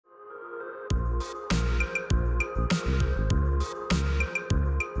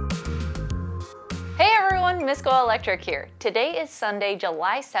everyone, Miss GoElectric here. Today is Sunday,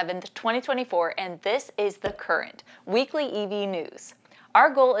 July 7th, 2024, and this is The Current, weekly EV news.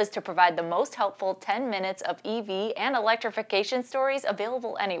 Our goal is to provide the most helpful 10 minutes of EV and electrification stories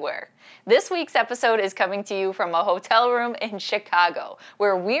available anywhere. This week's episode is coming to you from a hotel room in Chicago,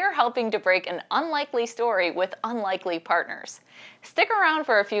 where we're helping to break an unlikely story with unlikely partners. Stick around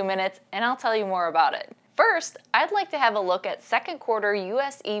for a few minutes and I'll tell you more about it. First, I'd like to have a look at second quarter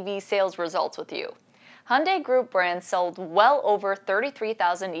US EV sales results with you. Hyundai Group brands sold well over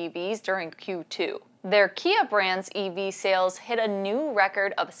 33,000 EVs during Q2. Their Kia brand's EV sales hit a new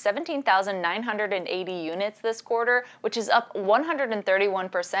record of 17,980 units this quarter, which is up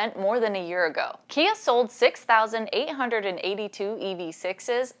 131% more than a year ago. Kia sold 6,882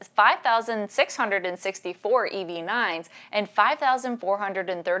 EV6s, 5,664 EV9s, and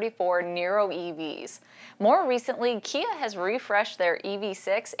 5,434 Niro EVs. More recently, Kia has refreshed their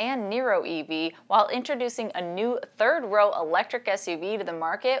EV6 and Niro EV while introducing a new third-row electric SUV to the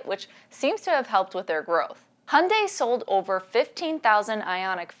market, which seems to have helped with their growth. Hyundai sold over 15,000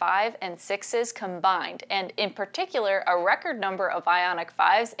 Ioniq 5 and 6s combined, and in particular a record number of Ioniq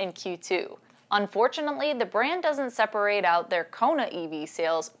 5s in Q2. Unfortunately, the brand doesn't separate out their Kona EV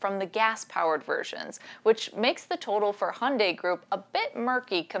sales from the gas-powered versions, which makes the total for Hyundai Group a bit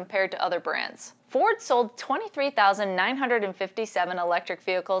murky compared to other brands. Ford sold 23,957 electric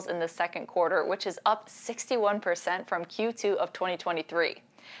vehicles in the second quarter, which is up 61% from Q2 of 2023.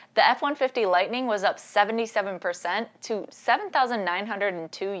 The F-150 Lightning was up 77% to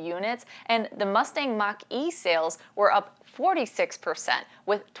 7,902 units, and the Mustang Mach-E sales were up 46%,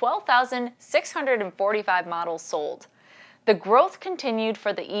 with 12,645 models sold. The growth continued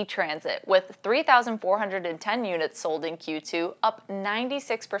for the E-Transit, with 3,410 units sold in Q2, up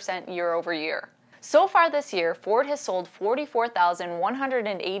 96% year over year. So far this year, Ford has sold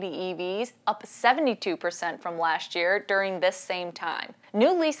 44,180 EVs, up 72% from last year during this same time.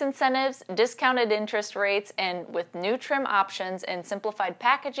 New lease incentives, discounted interest rates, and with new trim options and simplified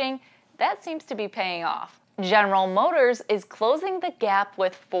packaging, that seems to be paying off. General Motors is closing the gap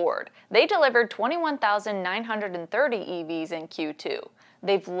with Ford. They delivered 21,930 EVs in Q2.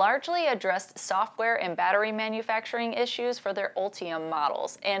 They've largely addressed software and battery manufacturing issues for their Ultium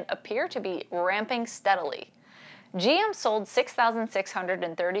models and appear to be ramping steadily. GM sold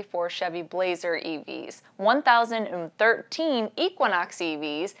 6,634 Chevy Blazer EVs, 1,013 Equinox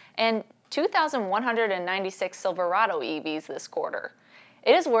EVs, and 2,196 Silverado EVs this quarter.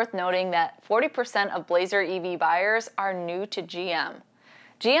 It is worth noting that 40% of Blazer EV buyers are new to GM.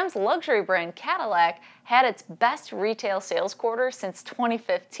 GM's luxury brand Cadillac had its best retail sales quarter since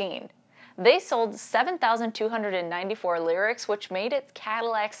 2015. They sold 7,294 Lyriqs, which made it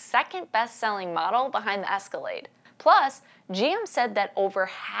Cadillac's second best-selling model behind the Escalade. Plus, GM said that over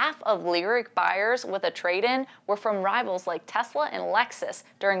half of Lyriq buyers with a trade-in were from rivals like Tesla and Lexus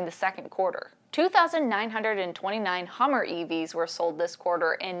during the second quarter. 2,929 Hummer EVs were sold this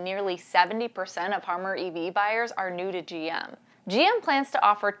quarter, and nearly 70% of Hummer EV buyers are new to GM. GM plans to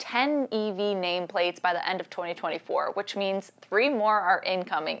offer 10 EV nameplates by the end of 2024, which means 3 more are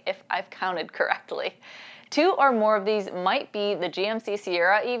incoming, if I've counted correctly. 2 or more of these might be the GMC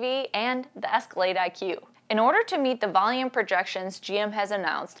Sierra EV and the Escalade IQ. In order to meet the volume projections GM has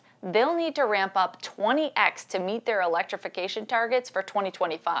announced, they'll need to ramp up 20x to meet their electrification targets for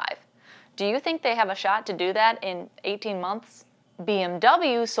 2025. Do you think they have a shot to do that in 18 months?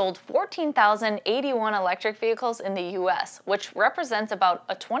 BMW sold 14,081 electric vehicles in the US, which represents about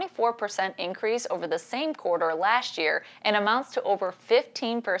a 24% increase over the same quarter last year and amounts to over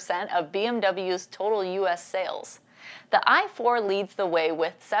 15% of BMW's total US sales. The i4 leads the way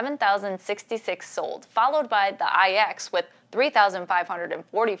with 7,066 sold, followed by the iX with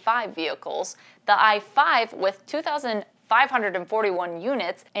 3,545 vehicles, the i5 with 2,541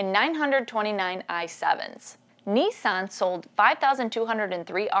 units, and 929 i7s. Nissan sold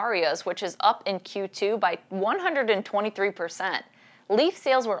 5,203 Arias, which is up in Q2 by 123%. Leaf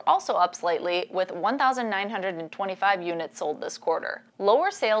sales were also up slightly, with 1,925 units sold this quarter.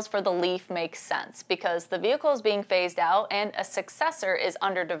 Lower sales for the Leaf makes sense because the vehicle is being phased out and a successor is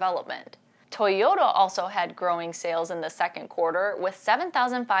under development. Toyota also had growing sales in the second quarter, with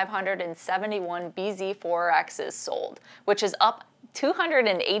 7,571 BZ4Xs sold, which is up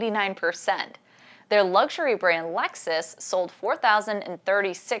 289%. Their luxury brand Lexus sold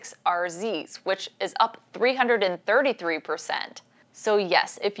 4,036 RZs, which is up 333%. So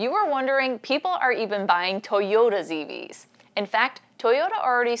yes, if you were wondering, people are even buying Toyota's EVs. In fact, Toyota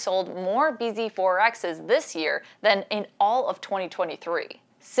already sold more BZ4Xs this year than in all of 2023.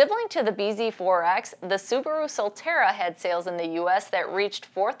 Sibling to the BZ4X, the Subaru Solterra had sales in the U.S. that reached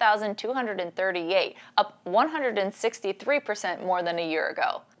 4,238, up 163% more than a year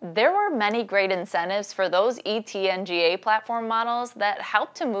ago. There were many great incentives for those ETNGA platform models that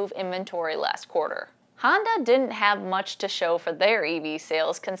helped to move inventory last quarter. Honda didn't have much to show for their EV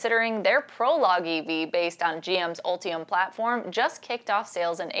sales, considering their Prologue EV based on GM's Ultium platform just kicked off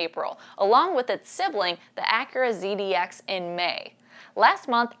sales in April, along with its sibling, the Acura ZDX, in May. Last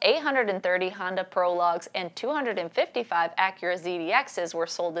month, 830 Honda Prologues and 255 Acura ZDXs were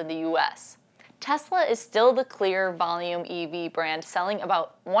sold in the U.S. Tesla is still the clear volume EV brand, selling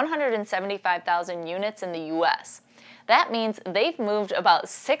about 175,000 units in the U.S. That means they've moved about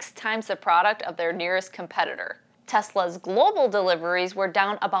 6 times the product of their nearest competitor. Tesla's global deliveries were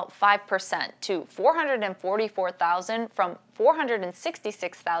down about 5% to 444,000 from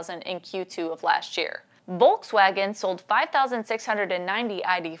 466,000 in Q2 of last year. Volkswagen sold 5,690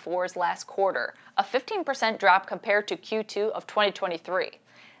 ID4s last quarter, a 15% drop compared to Q2 of 2023.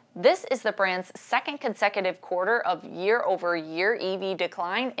 This is the brand's second consecutive quarter of year-over-year EV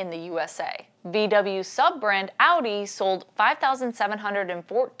decline in the USA. VW sub-brand Audi sold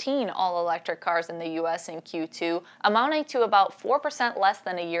 5,714 all-electric cars in the US in Q2, amounting to about 4% less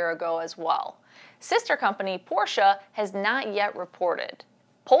than a year ago as well. Sister company Porsche has not yet reported.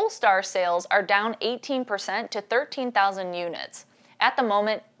 Polestar sales are down 18% to 13,000 units. At the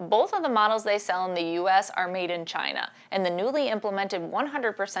moment, both of the models they sell in the US are made in China, and the newly implemented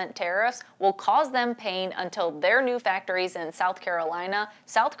 100% tariffs will cause them pain until their new factories in South Carolina,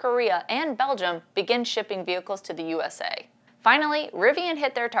 South Korea, and Belgium begin shipping vehicles to the USA. Finally, Rivian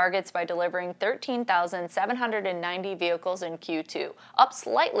hit their targets by delivering 13,790 vehicles in Q2, up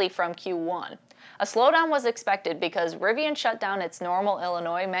slightly from Q1. A slowdown was expected because Rivian shut down its Normal,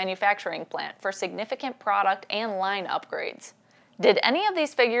 Illinois manufacturing plant for significant product and line upgrades. Did any of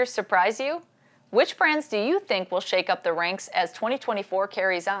these figures surprise you? Which brands do you think will shake up the ranks as 2024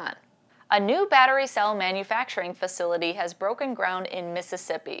 carries on? A new battery cell manufacturing facility has broken ground in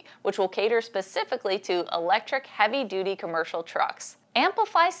Mississippi, which will cater specifically to electric heavy-duty commercial trucks.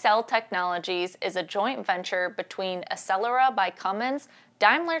 Amplify Cell Technologies is a joint venture between Accelera by Cummins,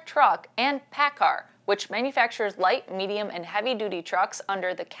 Daimler Truck, and PACCAR, which manufactures light, medium, and heavy-duty trucks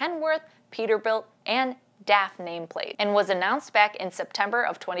under the Kenworth, Peterbilt, and DAF nameplate, and was announced back in September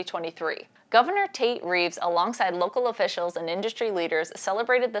of 2023. Governor Tate Reeves, alongside local officials and industry leaders,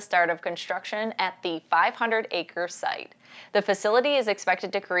 celebrated the start of construction at the 500-acre site. The facility is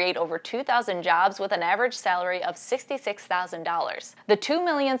expected to create over 2,000 jobs with an average salary of $66,000. The 2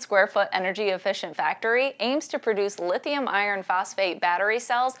 million square foot energy-efficient factory aims to produce lithium iron phosphate battery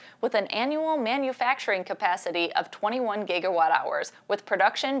cells with an annual manufacturing capacity of 21 gigawatt-hours, with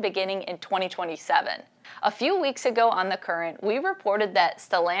production beginning in 2027. A few weeks ago on The Current, we reported that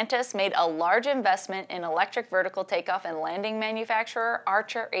Stellantis made a large investment in electric vertical takeoff and landing manufacturer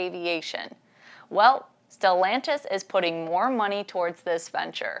Archer Aviation. Well, Stellantis is putting more money towards this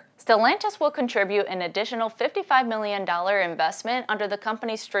venture. Stellantis will contribute an additional $55 million investment under the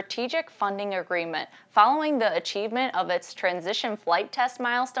company's strategic funding agreement following the achievement of its transition flight test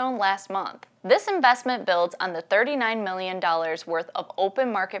milestone last month. This investment builds on the $39 million worth of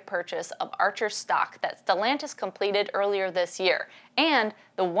open market purchase of Archer stock that Stellantis completed earlier this year, and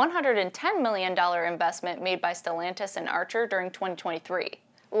the $110 million investment made by Stellantis and Archer during 2023.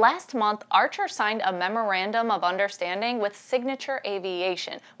 Last month, Archer signed a memorandum of understanding with Signature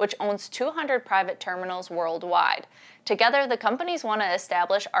Aviation, which owns 200 private terminals worldwide. Together, the companies want to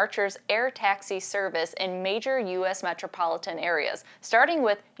establish Archer's air taxi service in major U.S. metropolitan areas, starting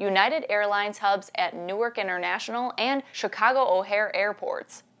with United Airlines hubs at Newark International and Chicago O'Hare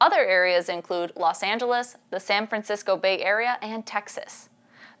airports. Other areas include Los Angeles, the San Francisco Bay Area, and Texas.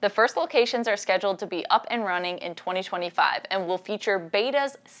 The first locations are scheduled to be up and running in 2025 and will feature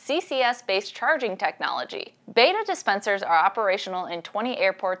Beta's CCS-based charging technology. Beta dispensers are operational in 20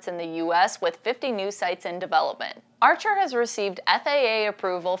 airports in the U.S. with 50 new sites in development. Archer has received FAA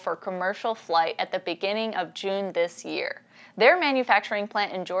approval for commercial flight at the beginning of June this year. Their manufacturing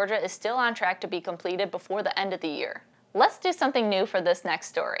plant in Georgia is still on track to be completed before the end of the year. Let's do something new for this next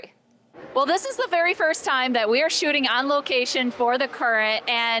story. Well, this is the very first time that we are shooting on location for The Current,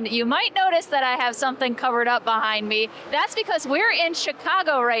 and you might notice that I have something covered up behind me. That's because we're in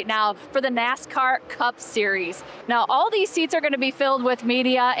Chicago right now for the NASCAR Cup Series. Now, all these seats are going to be filled with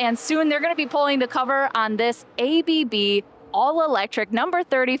media, and soon they're going to be pulling the cover on this ABB all-electric number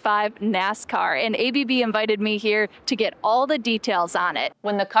 35 NASCAR, and ABB invited me here to get all the details on it.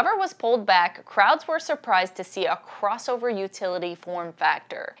 When the cover was pulled back, crowds were surprised to see a crossover utility form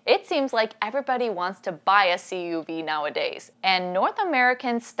factor. It seems like everybody wants to buy a CUV nowadays, and North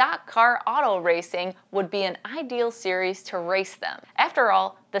American stock car auto racing would be an ideal series to race them. After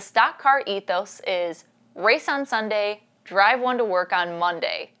all, the stock car ethos is race on Sunday, drive one to work on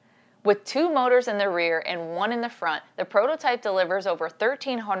Monday. With 2 motors in the rear and 1 in the front, the prototype delivers over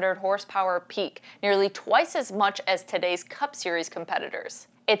 1,300 horsepower peak, nearly twice as much as today's Cup Series competitors.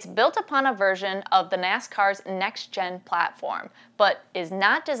 It's built upon a version of the NASCAR's next-gen platform, but is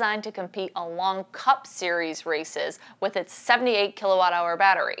not designed to compete along Cup Series races with its 78 kilowatt-hour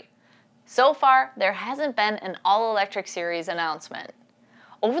battery. So far, there hasn't been an all-electric series announcement.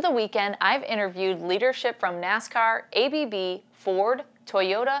 Over the weekend, I've interviewed leadership from NASCAR, ABB, Ford,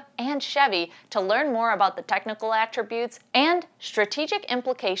 Toyota, and Chevy to learn more about the technical attributes and strategic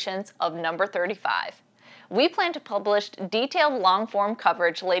implications of number 35. We plan to publish detailed long-form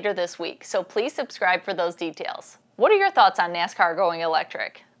coverage later this week, so please subscribe for those details. What are your thoughts on NASCAR going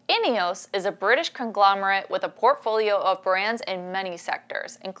electric? Ineos is a British conglomerate with a portfolio of brands in many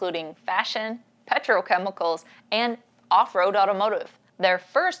sectors, including fashion, petrochemicals, and off-road automotive. Their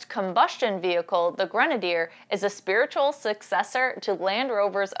first combustion vehicle, the Grenadier, is a spiritual successor to Land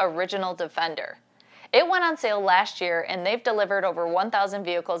Rover's original Defender. It went on sale last year, and they've delivered over 1,000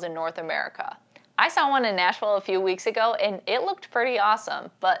 vehicles in North America. I saw one in Nashville a few weeks ago, and it looked pretty awesome,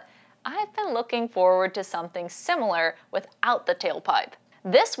 but I've been looking forward to something similar without the tailpipe.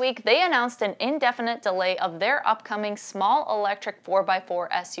 This week, they announced an indefinite delay of their upcoming small electric 4x4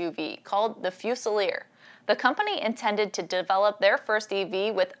 SUV called the Fusilier. The company intended to develop their first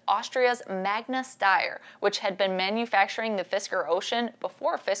EV with Austria's Magna Steyr, which had been manufacturing the Fisker Ocean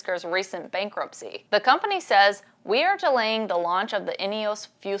before Fisker's recent bankruptcy. The company says, "We are delaying the launch of the Ineos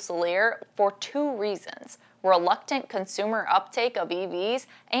Fusilier for 2 reasons: reluctant consumer uptake of EVs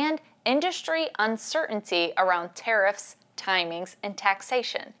and industry uncertainty around tariffs, timings, and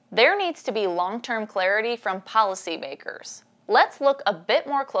taxation. There needs to be long-term clarity from policymakers." Let's look a bit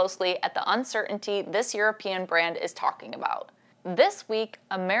more closely at the uncertainty this European brand is talking about. This week,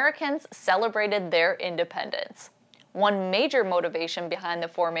 Americans celebrated their independence. One major motivation behind the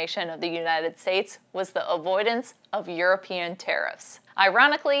formation of the United States was the avoidance of European tariffs.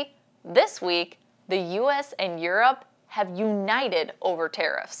 Ironically, this week, the US and Europe have united over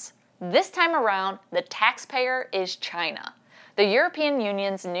tariffs. This time around, the taxpayer is China. The European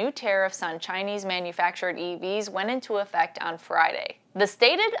Union's new tariffs on Chinese manufactured EVs went into effect on Friday. The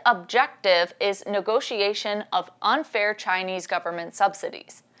stated objective is negotiation of unfair Chinese government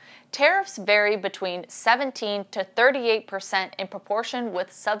subsidies. Tariffs vary between 17 to 38% in proportion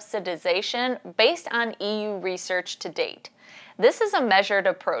with subsidization based on EU research to date. This is a measured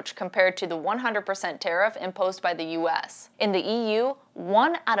approach compared to the 100% tariff imposed by the US. In the EU,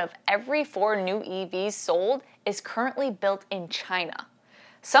 1 out of every 4 new EVs sold is currently built in China.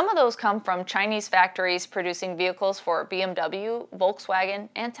 Some of those come from Chinese factories producing vehicles for BMW, Volkswagen,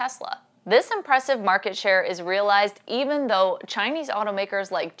 and Tesla. This impressive market share is realized even though Chinese automakers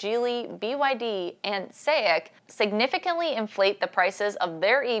like Geely, BYD, and SAIC significantly inflate the prices of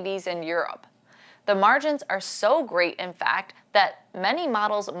their EVs in Europe. The margins are so great, in fact, that many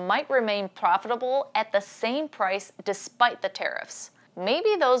models might remain profitable at the same price despite the tariffs.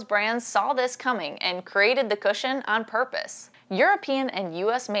 Maybe those brands saw this coming and created the cushion on purpose. European and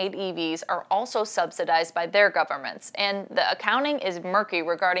US-made EVs are also subsidized by their governments, and the accounting is murky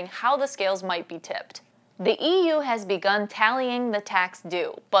regarding how the scales might be tipped. The EU has begun tallying the tax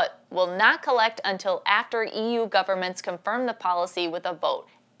due, but will not collect until after EU governments confirm the policy with a vote,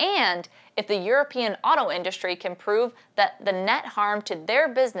 and if the European auto industry can prove that the net harm to their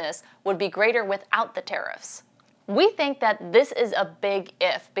business would be greater without the tariffs. We think that this is a big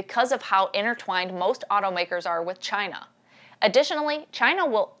if because of how intertwined most automakers are with China. Additionally, China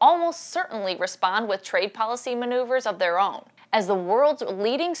will almost certainly respond with trade policy maneuvers of their own. As the world's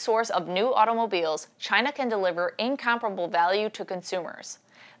leading source of new automobiles, China can deliver incomparable value to consumers.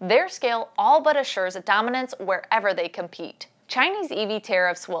 Their scale all but assures dominance wherever they compete. Chinese EV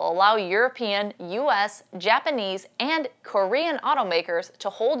tariffs will allow European, US, Japanese, and Korean automakers to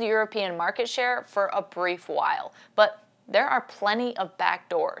hold European market share for a brief while, but there are plenty of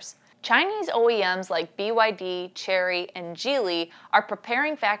backdoors. Chinese OEMs like BYD, Chery, and Geely are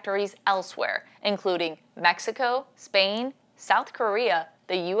preparing factories elsewhere, including Mexico, Spain, South Korea,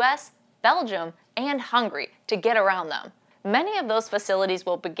 the US, Belgium, and Hungary, to get around them. Many of those facilities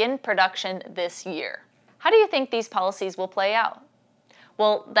will begin production this year. How do you think these policies will play out?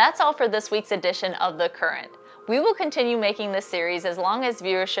 Well, that's all for this week's edition of The Current. We will continue making this series as long as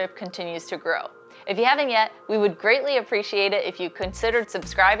viewership continues to grow. If you haven't yet, we would greatly appreciate it if you considered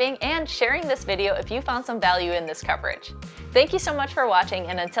subscribing and sharing this video if you found some value in this coverage. Thank you so much for watching,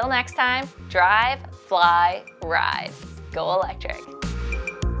 and until next time, drive, fly, ride. Go electric.